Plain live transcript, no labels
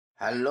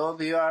Hello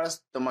viewers,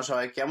 তোমরা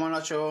সবাই কেমন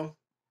আছো?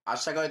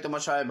 আশা করি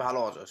তোমরা সবাই ভালো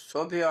আছো। সো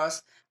ভিউয়ার্স,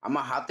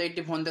 আমার হাতে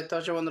একটি ফোন দেখতে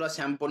পাচ্ছ বন্ধুরা,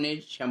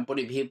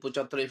 স্যাম্পনি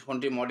V75। এই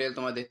ফোনটির মডেল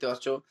তোমরা দেখতে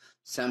পাচ্ছ,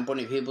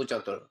 স্যাম্পনি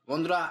V75।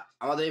 বন্ধুরা,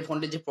 আমাদের এই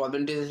ফোনটির যে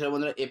প্রবলেমটি সেটা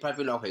বন্ধুরা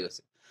এফআরপি লক হয়ে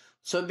গেছে।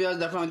 সো ভিউয়ার্স,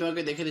 দেখো আমি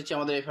তোমাকে দেখে দিচ্ছি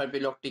আমাদের এফআরপি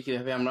লকটি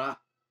কিভাবে আমরা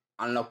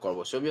আনলক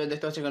করবো। সো ভিউয়ার্স,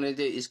 দেখতে পাচ্ছ এখানে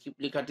যে স্ক্রিপ্ট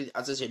লেখাটি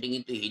আছে সেটি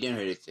কিন্তু হিডেন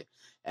হয়ে গেছে।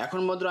 এখন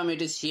বন্ধুরা আমি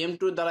এটি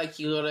CM2 দ্বারা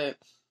কি করে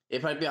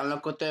এফআরপি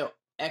আনলক করতে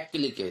এক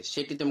ক্লিকে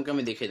সেটি তোমাকে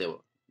আমি দেখিয়ে দেবো।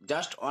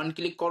 জাস্ট অন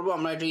ক্লিক করবো,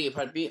 আমরা এটি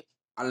এফআরপি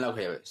আনলক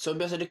হয়ে যাবে। সো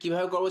বিয়াস, এটা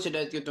কিভাবে করবো সেটা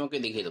তোমাকে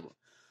দেখিয়ে দেবো।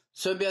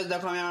 সো বিয়াস,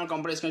 দেখো আমি আমার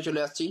কম্পিউটার স্ক্রিনে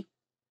চলে আসছি।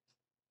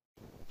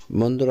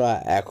 বন্ধুরা,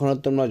 এখনও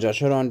তোমরা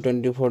যশোর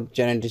 124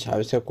 চ্যানেলটি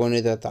সাবস্ক্রাইব করে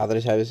নিতে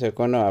তাড়াতাড়ি সাবস্ক্রাইব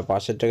করে নাও আর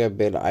পাশের টাকা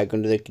বেল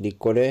আইকনটিতে ক্লিক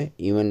করে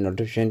ইমেল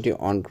নোটিফিকেশনটি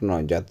অন করে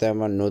নাও, যাতে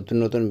আমার নতুন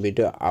নতুন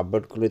ভিডিও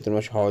আপলোড করলে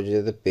তোমরা সহজে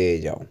যাতে পেয়ে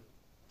যাও।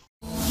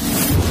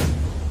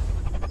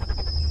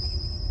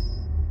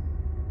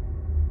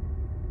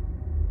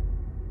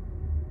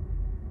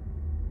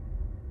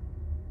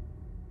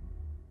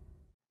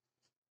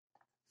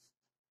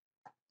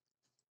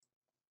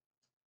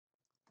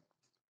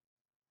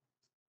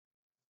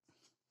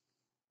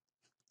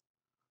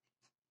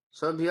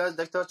 সো ভিউয়ার্স,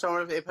 দেখতে পাচ্ছ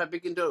আমার এফআরপি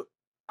কিন্তু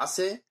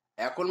আছে।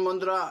 এখন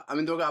বন্ধুরা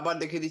আমি তোমাকে আবার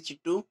দেখিয়ে দিচ্ছি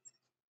একটু।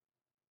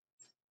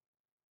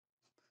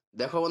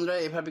 দেখো বন্ধুরা,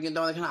 এফআরপি কিন্তু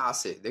আমাদের এখানে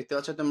আছে, দেখতে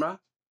পাচ্ছ তোমরা।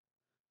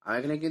 আমার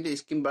এখানে কিন্তু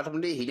স্ক্রিন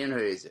বাটনটি হিডেন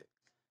হয়ে গেছে।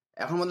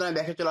 এখন বন্ধুরা আমি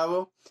ব্যাকে চলে যাবো।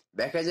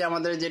 ব্যাকে যে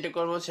আমাদের যেটা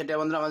করবো সেটা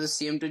বন্ধুরা আমাদের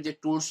CM2 যে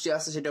টুলসটি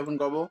আছে সেটা ওপেন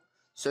করবো।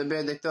 সো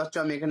দেখতে পাচ্ছ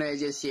আমি এখানে এই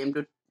যে CM2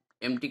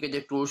 MTK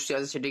যে টুলসটি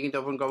আছে সেটা কিন্তু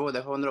ওপেন করবো।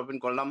 দেখো বন্ধুরা, ওপেন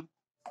করলাম।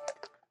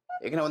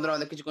 এখানে বন্ধুরা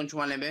আমাদের কিছুক্ষণ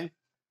সময় নেবে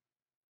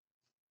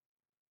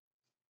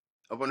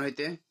ওপেন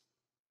হইতে।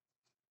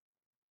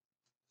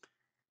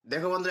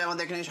 দেখো বন্ধুরা,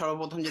 আমাদের এখানে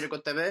সর্বপ্রথম যেটা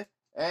করতে হবে,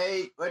 এই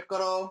ওয়েট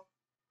করো।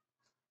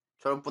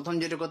 সর্বপ্রথম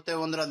যেটা করতে হবে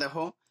বন্ধুরা,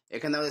 দেখো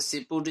এখানে আমাদের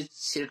সিপিউটি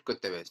সিলেক্ট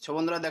করতে হবে। সো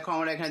বন্ধুরা দেখো,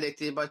 আমরা এখানে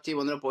দেখতে পাচ্ছি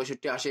বন্ধুরা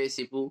 65 এই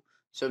সিপিউ।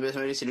 সো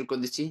আমি সিলেক্ট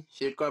করে দিচ্ছি।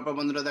 সিলেক্ট করার পর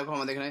বন্ধুরা দেখো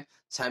আমাদের এখানে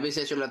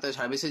সার্ভিসে চলে যেতে হবে।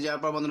 সার্ভিসে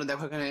যাওয়ার পর বন্ধুরা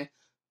দেখো এখানে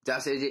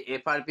জাস্ট এই যে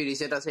FRP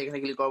রিসেট আছে, এখানে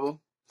ক্লিক করবো।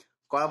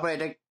 করার পর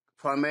এটা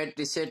ফরম্যাট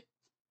রিসেট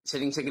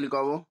সেটিংসে ক্লিক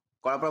করবো।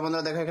 করার পর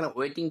বন্ধুরা দেখো এখানে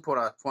ওয়েটিং ফর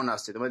ফোন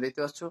আসছে, তোমরা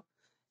দেখতে পাচ্ছ।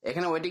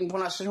 এখানে ওয়েটিং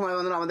ফোন আসার সময়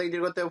বন্ধুরা আমাদের কি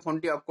করতে হবে,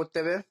 ফোনটি অফ করতে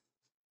হবে।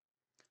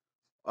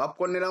 অফ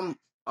করে নিলাম।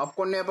 অফ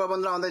করে নেওয়ার পর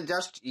বন্ধুরা আমাদের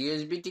জাস্ট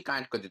USB-টি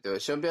কানেক্ট করে দিতে হবে।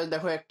 সো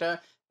দেখো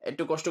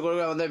একটু কষ্ট করে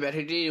আমাদের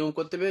ব্যাটারিটি রিমুভ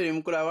করতে হবে,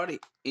 রিমুভ করে আবার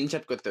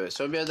ইনসার্ট করতে হবে।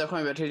 সো দেখো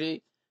আমি ব্যাটারি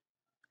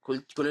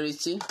খুলে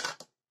দিচ্ছি।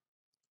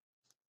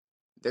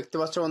 দেখতে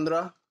পাচ্ছ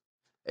বন্ধুরা,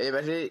 এই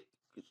ব্যাটারি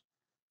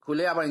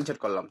খুলে আবার ইনসার্ট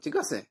করলাম, ঠিক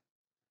আছে।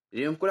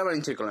 রিমুভ করে আবার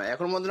ইনসার্ট করলাম।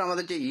 এখন বন্ধুরা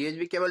আমাদের যে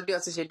USB কেবলটি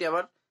আছে সেটি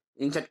আবার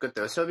ইনসার্ট করতে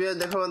হবে। সো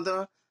দেখো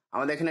বন্ধুরা,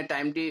 আমাদের এখানে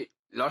টাইমটি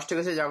লস্ট হয়ে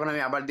গেছে, যখন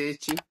আমি আবার দিয়ে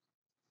দিচ্ছি।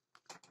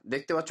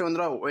 দেখতে পাচ্ছ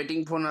বন্ধুরা, ওয়েটিং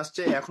ফোন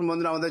আসছে। এখন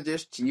বন্ধুরা আমাদের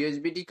জাস্ট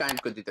USB-টি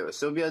কানেক্ট করে দিতে হবে।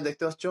 সো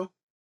দেখতে পাচ্ছ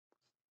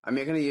আমি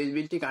এখানে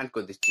USB-টি কানেক্ট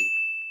করে দিচ্ছি।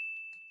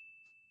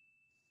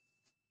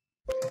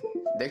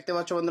 দেখতে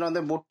পাচ্ছ বন্ধুরা,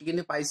 আমাদের বোর্ডটি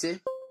কিন্তু পাইছে।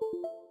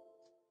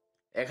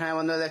 এখানে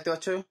বন্ধুরা দেখতে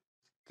পাচ্ছ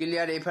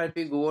ক্লিয়ার FRP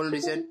গুগল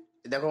রিসেট।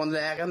 দেখো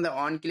বন্ধুরা, এখান থেকে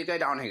অন ক্লিক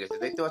ডাউন হয়ে গেছে,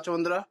 দেখতে পাচ্ছ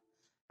বন্ধুরা।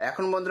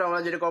 এখন বন্ধুরা আমরা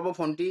যেটা করবো,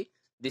 ফোনটি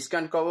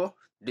ডিসকানেক্ট করবো।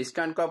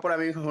 ডিসকানেক্ট করার পর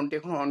আমি ফোনটি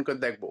এখন অন করে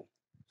দেখবো।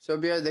 সো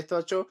দেখতে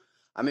পাচ্ছ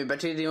আমি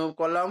ব্যাটারি রিমুভ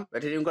করলাম,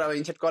 ব্যাটারি রিমুভ করে আবার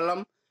ইনসার্ট করলাম।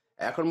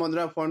 এখন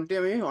বন্ধুরা ফোনটি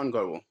আমি অন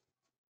করবো।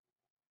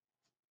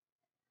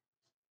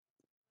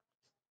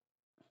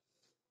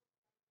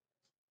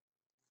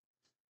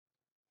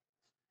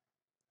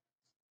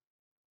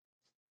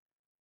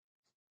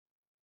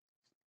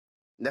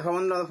 দেখো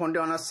বন্ধুরা, ফোনটি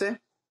অন আসছে।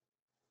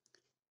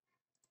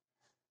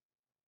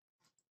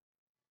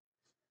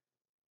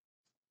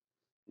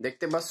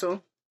 দেখতে পাচ্ছ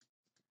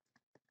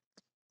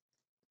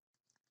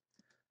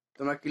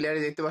তোমরা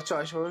ক্লিয়ারলি দেখতে পাচ্ছ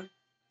আসলে।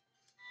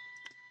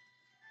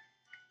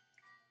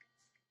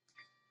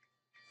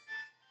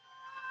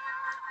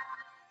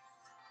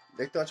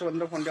 দেখতে পাচ্ছ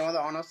বন্ধুরা, ফোনটি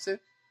আমাদের অন হচ্ছে।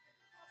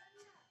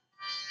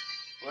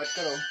 ওয়েট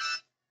করো।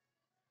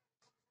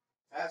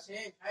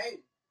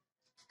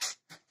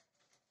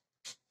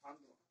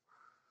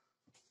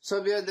 সো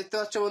দেখতে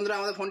পাচ্ছ বন্ধুরা,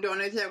 আমাদের ফোনটি অন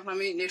হয়েছে। এখন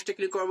আমি নেক্সটে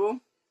ক্লিক করবো।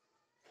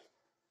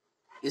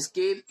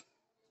 স্কিপ।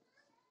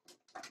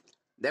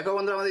 দেখো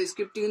বন্ধুরা, আমাদের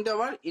স্ক্রিপ্টটি কিন্তু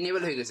আবার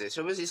ইনেবল হয়ে গেছে। সো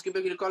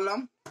স্ক্রিপ্টে ক্লিক করলাম।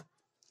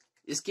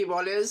 স্কিপ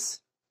অলওয়েজ,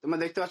 তোমরা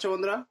দেখতে পাচ্ছ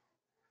বন্ধুরা,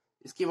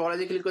 স্কিপ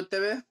অলওয়েজে ক্লিক করতে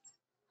হবে।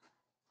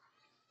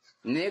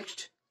 নেক্সট।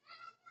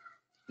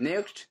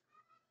 নেক্সট,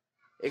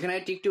 এখানে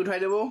টিকটি উঠাই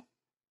দেবো।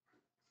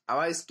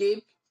 আবার স্কিপ।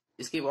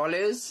 Skip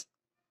always.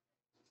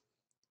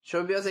 সো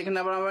এখানে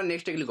আবার আমরা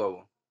নেক্সটে ক্লিক করবো।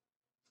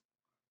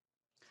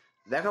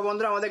 দেখো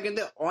বন্ধুরা, আমাদের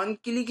কিন্তু অন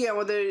ক্লিকে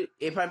আমাদের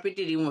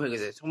FRP-টি রিমুভ হয়ে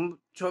গেছে।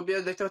 ছবি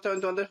দেখতে পাচ্ছ,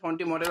 আমি তোমাদের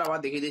ফোনটি মডেল আবার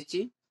দেখিয়ে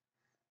দিচ্ছি।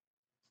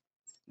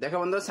 দেখো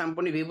বন্ধুরা,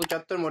 স্যাম্পনি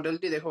V75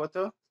 মডেলটি দেখো পাচ্ছ,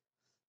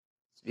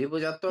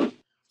 V75।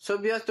 সো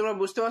তোমরা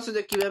বুঝতে পারছো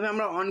যে কিভাবে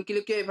আমরা অন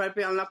ক্লিকে FRP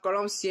আনলক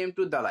করলাম CM2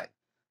 দ্বারায়।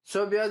 সো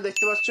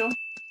দেখতে পাচ্ছ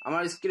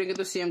আমার স্ক্রিনে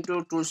কিন্তু CM2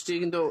 টুলসটি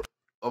কিন্তু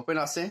ওপেন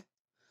আছে।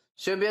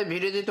 সো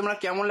ভিডিওটি তোমরা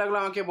কেমন লাগলো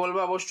আমাকে বলবো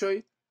অবশ্যই।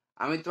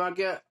 আমি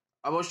তোমাকে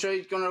অবশ্যই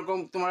কোন রকম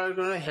তোমার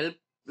কোনো হেল্প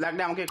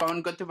লাগলে আমাকে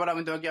কমেন্ট করতে পারো,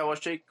 আমি তোমাকে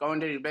অবশ্যই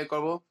কমেন্টে রিপ্লাই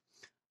করবো।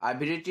 আর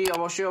ভিডিওটি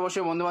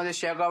অবশ্যই বন্ধু বান্ধব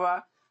শেয়ার করবা।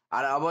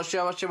 আর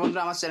অবশ্যই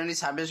বন্ধুরা আমার চ্যানেলটি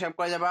সাবস্ক্রাইব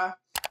করে যাবা।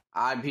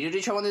 আর ভিডিওটি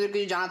সম্বন্ধে যদি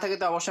কিছু জানা থাকে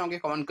তো অবশ্যই আমাকে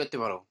কমেন্ট করতে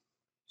পারো।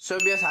 সো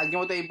বিয়াস, আজকের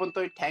মতো এই পর্যন্ত।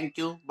 Thank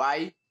you, by.